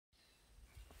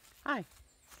Hi,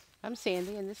 I'm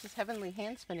Sandy, and this is Heavenly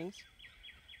Handspinning's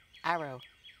Arrow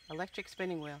electric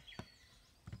spinning wheel.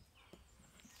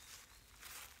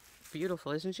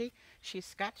 Beautiful, isn't she? She's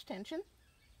Scotch tension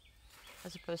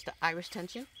as opposed to Irish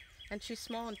tension, and she's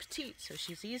small and petite, so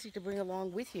she's easy to bring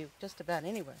along with you just about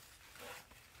anywhere.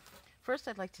 First,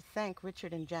 I'd like to thank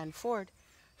Richard and Jan Ford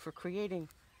for creating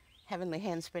Heavenly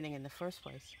Handspinning in the first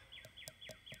place.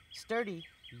 Sturdy,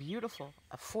 beautiful,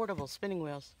 affordable spinning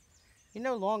wheels. You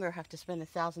no longer have to spend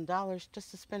 $1,000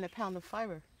 just to spin a pound of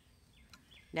fiber.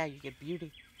 Now you get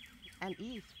beauty and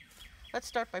ease. Let's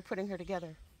start by putting her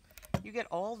together. You get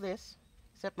all this,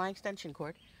 except my extension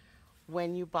cord,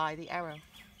 when you buy the Arrow.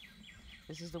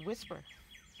 This is the Whisper.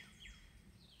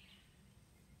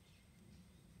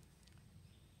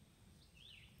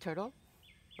 Turtle,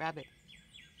 rabbit.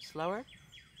 Slower,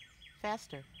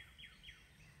 faster.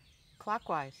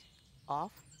 Clockwise,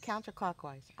 off,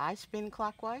 counterclockwise. I spin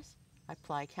clockwise, I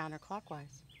ply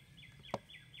counterclockwise.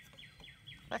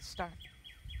 Let's start.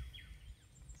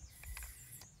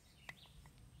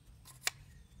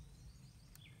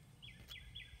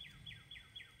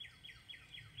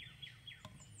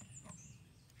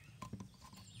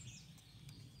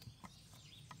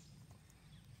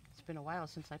 It's been a while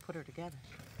since I put her together,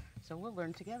 so we'll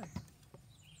learn together.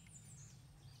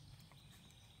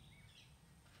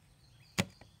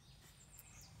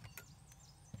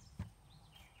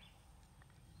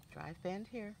 Drive band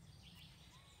here.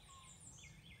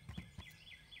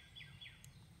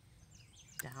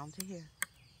 Down to here.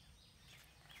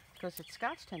 Because it's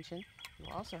Scotch tension, you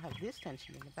also have this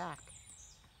tension in the back.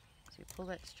 So you pull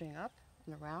that string up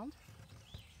and around.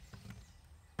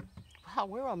 Wow,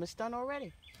 we're almost done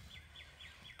already.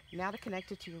 Now to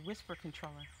connect it to your Whisper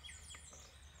controller.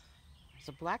 There's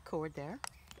a black cord there.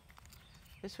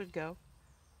 This would go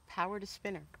power to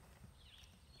spinner.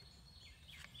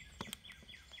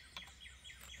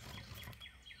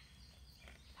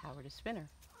 Power to spinner.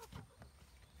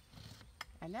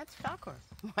 And that's Falcor,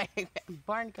 my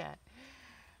barn cat.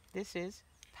 This is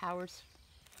powers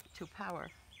to power.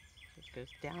 This goes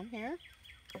down here.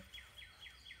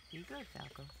 Be good,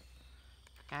 Falco.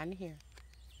 And here.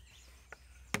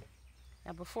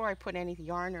 Now before I put any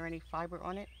yarn or any fiber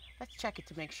on it, let's check it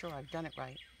to make sure I've done it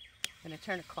right. I'm going to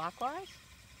turn it clockwise.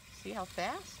 See how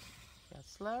fast? See how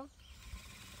slow?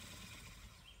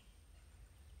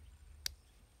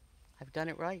 I've done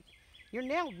it right. You're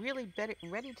now really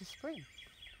ready to spring.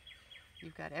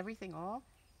 You've got everything all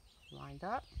lined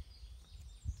up.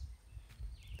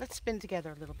 Let's spin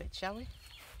together a little bit, shall we?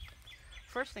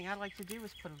 First thing I'd like to do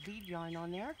is put a lead yarn on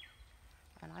there,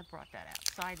 and I brought that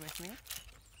outside with me.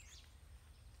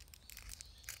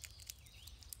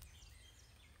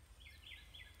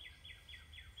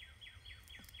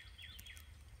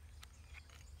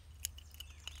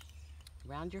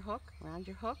 Round your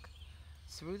hook,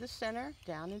 through the center,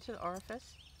 down into the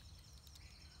orifice.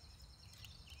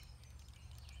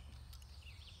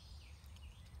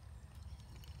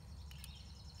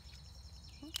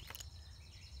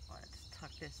 Let's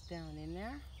tuck this down in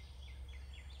there.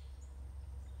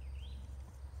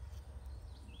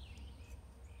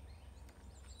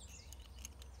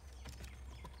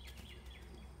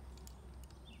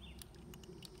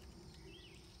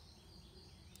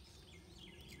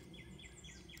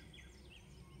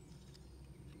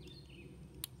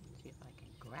 See if I can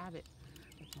grab it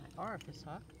with my orifice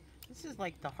hook. This is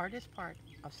like the hardest part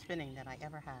of spinning that I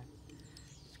ever had.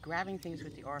 Just grabbing things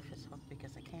with the orifice hook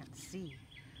because I can't see.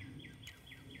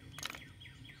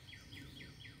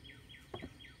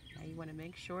 Now you want to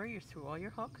make sure you're through all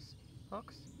your hooks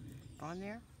on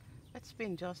there. Let's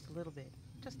spin just a little bit,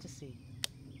 just to see.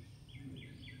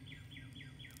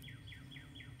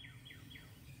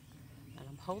 And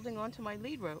I'm holding on to my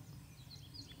lead rope.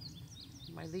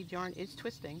 My lead yarn is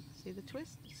twisting. See the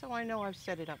twist? So I know I've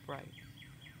set it up right.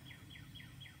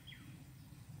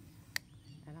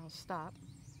 And I'll stop.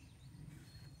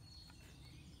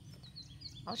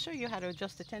 I'll show you how to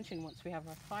adjust the tension once we have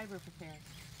our fiber prepared.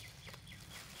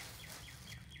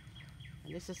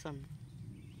 And this is some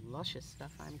luscious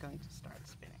stuff I'm going to start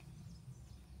spinning.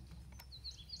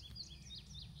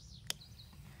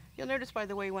 You'll notice, by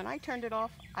the way, when I turned it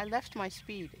off, I left my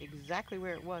speed exactly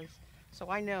where it was. So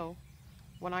I know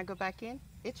when I go back in,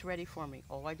 it's ready for me.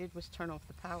 All I did was turn off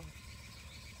the power.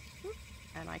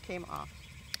 And I came off.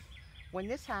 When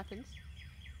this happens,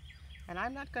 and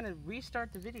I'm not going to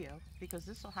restart the video because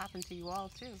this will happen to you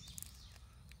all too,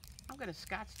 I'm going to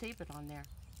Scotch tape it on there.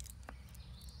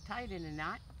 Tie it in a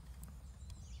knot.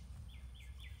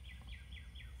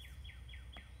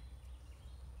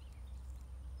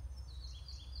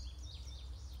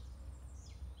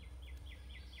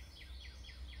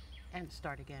 and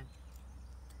start again.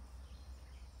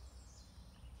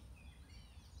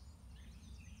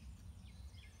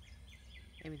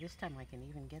 Maybe this time I can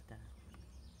even get the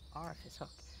orifice hook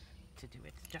to do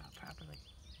its job properly.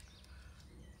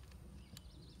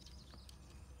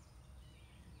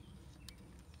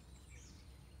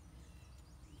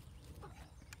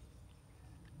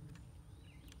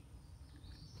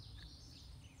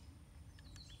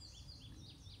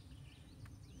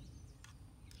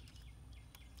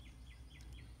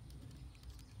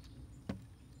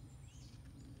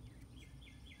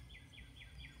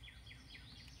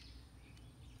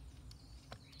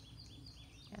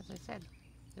 As I said,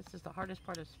 this is the hardest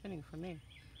part of spinning for me.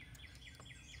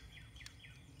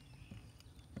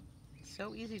 It's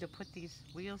so easy to put these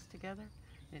wheels together,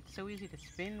 and it's so easy to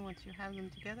spin once you have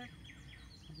them together.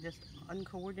 I'm just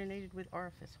uncoordinated with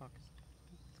orifice hooks.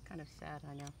 It's kind of sad,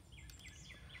 I know.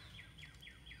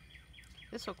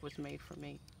 This hook was made for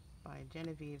me by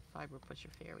Genevieve Fiber Pusher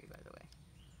Fairy, by the way.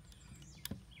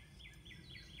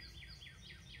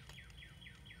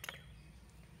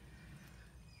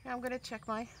 Now I'm going to check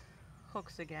my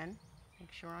hooks again,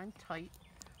 make sure I'm tight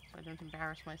so I don't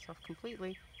embarrass myself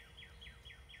completely.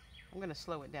 I'm going to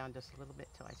slow it down just a little bit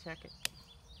till I check it.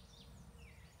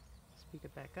 Speed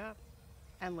it back up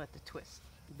and let the twist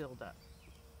build up.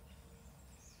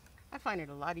 I find it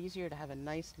a lot easier to have a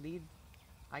nice lead.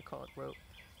 I call it rope.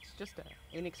 It's just an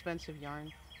inexpensive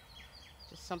yarn,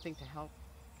 just something to help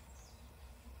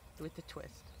with the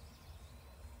twist.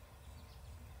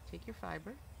 Take your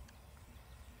fiber.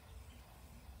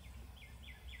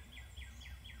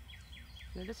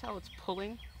 Notice how it's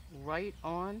pulling right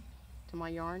on to my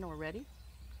yarn already.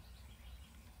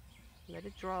 Let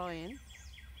it draw in.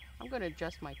 I'm going to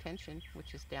adjust my tension,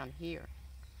 which is down here,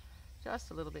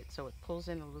 just a little bit so it pulls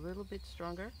in a little bit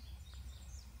stronger.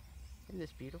 And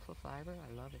this beautiful fiber,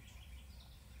 I love it.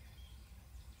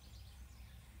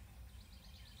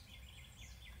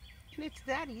 And it's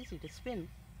that easy to spin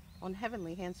on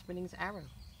Heavenly Handspinning's arrow.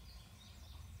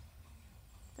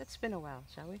 Let's spin a while,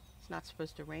 shall we? It's not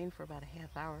supposed to rain for about a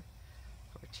half hour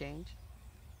for a change.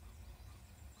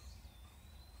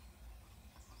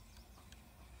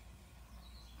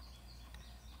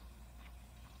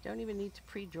 Don't even need to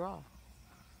pre-draw,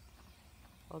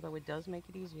 although it does make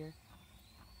it easier.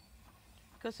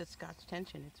 Because it's Scotch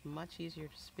tension, it's much easier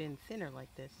to spin thinner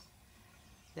like this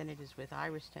than it is with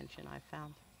Irish tension, I've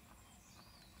found.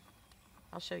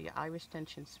 I'll show you Irish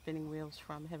tension spinning wheels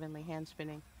from Heavenly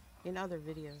Handspinning in other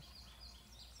videos.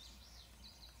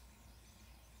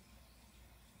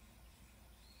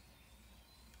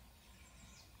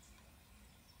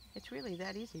 It's really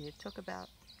that easy. It took about,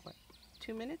 what,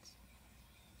 2 minutes?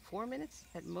 4 minutes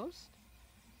at most?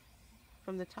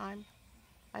 From the time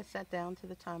I sat down to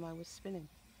the time I was spinning.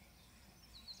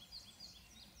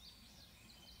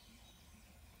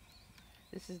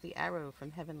 This is the arrow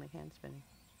from Heavenly Handspinning.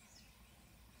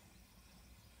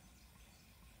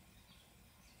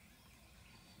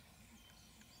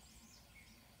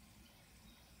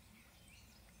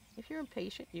 If you're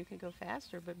impatient, you can go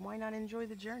faster, but why not enjoy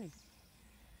the journey?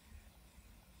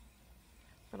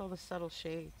 Look at all the subtle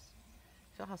shades.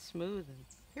 Feel how smooth and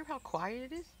hear how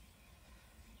quiet it is?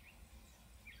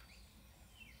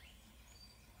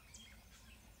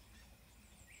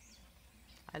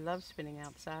 I love spinning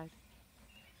outside.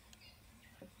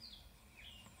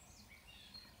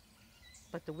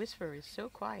 But the whisper is so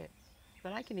quiet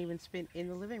that I can even spin in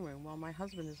the living room while my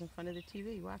husband is in front of the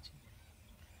TV watching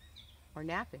or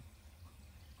napping.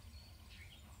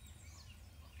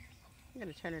 I'm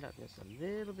going to turn it up just a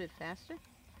little bit faster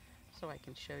so I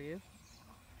can show you.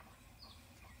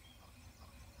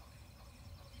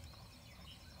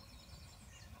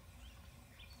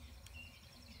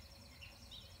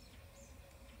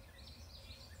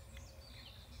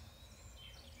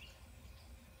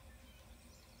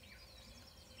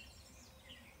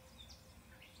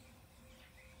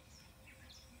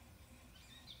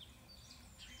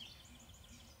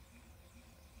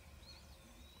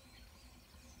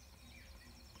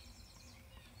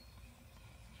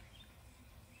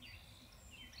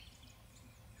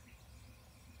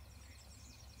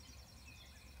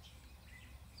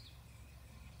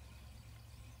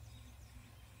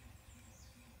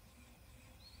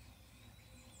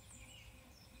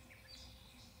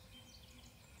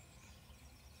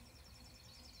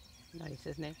 Nice,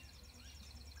 isn't it?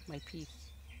 My piece.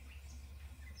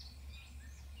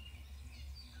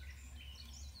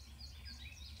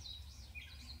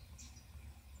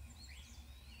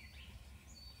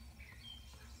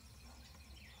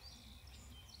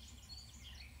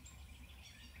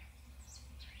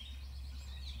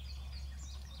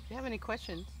 If you have any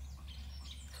questions,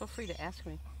 feel free to ask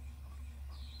me.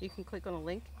 You can click on a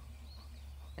link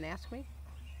and ask me,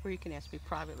 or you can ask me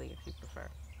privately if you prefer.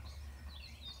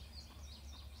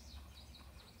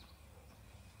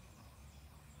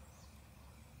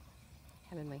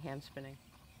 Heavenly hand spinning.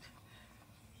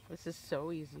 This is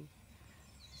so easy.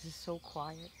 This is so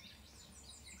quiet.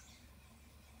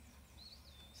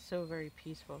 So very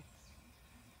peaceful.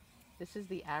 This is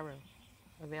the arrow,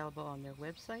 available on their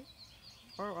website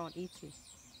or on Etsy.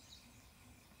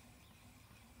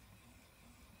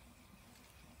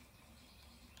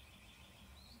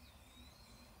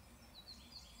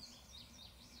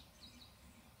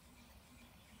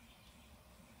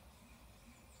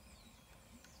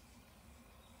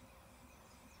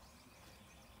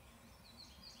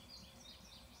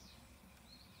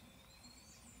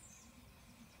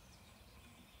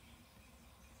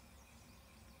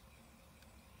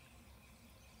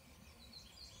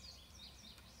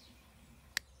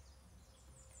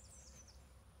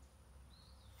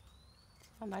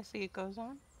 How nicely it goes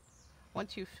on.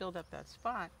 Once you've filled up that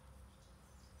spot,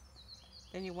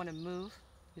 then you want to move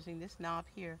using this knob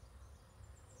here.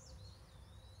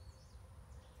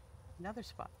 Another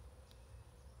spot.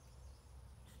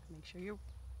 Make sure your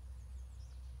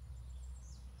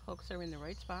hooks are in the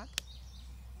right spot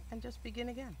and just begin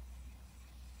again.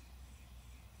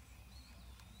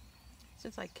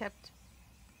 Since I kept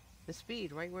the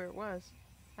speed right where it was,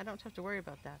 I don't have to worry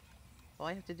about that. All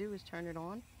I have to do is turn it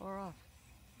on or off.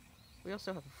 We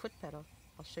also have a foot pedal.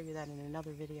 I'll show you that in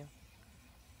another video.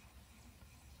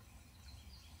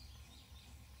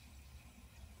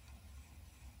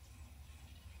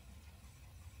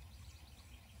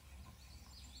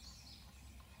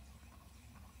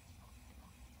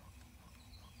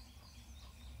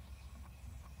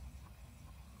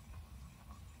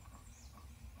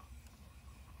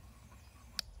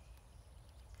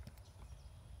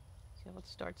 See how it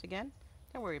starts again?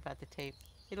 Don't worry about the tape.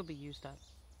 It'll be used up.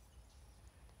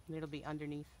 And it'll be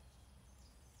underneath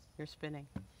your spinning.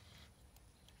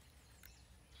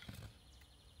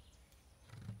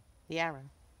 The Arrow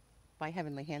by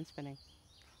Heavenly Hand Spinning.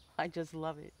 I just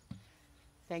love it.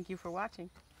 Thank you for watching.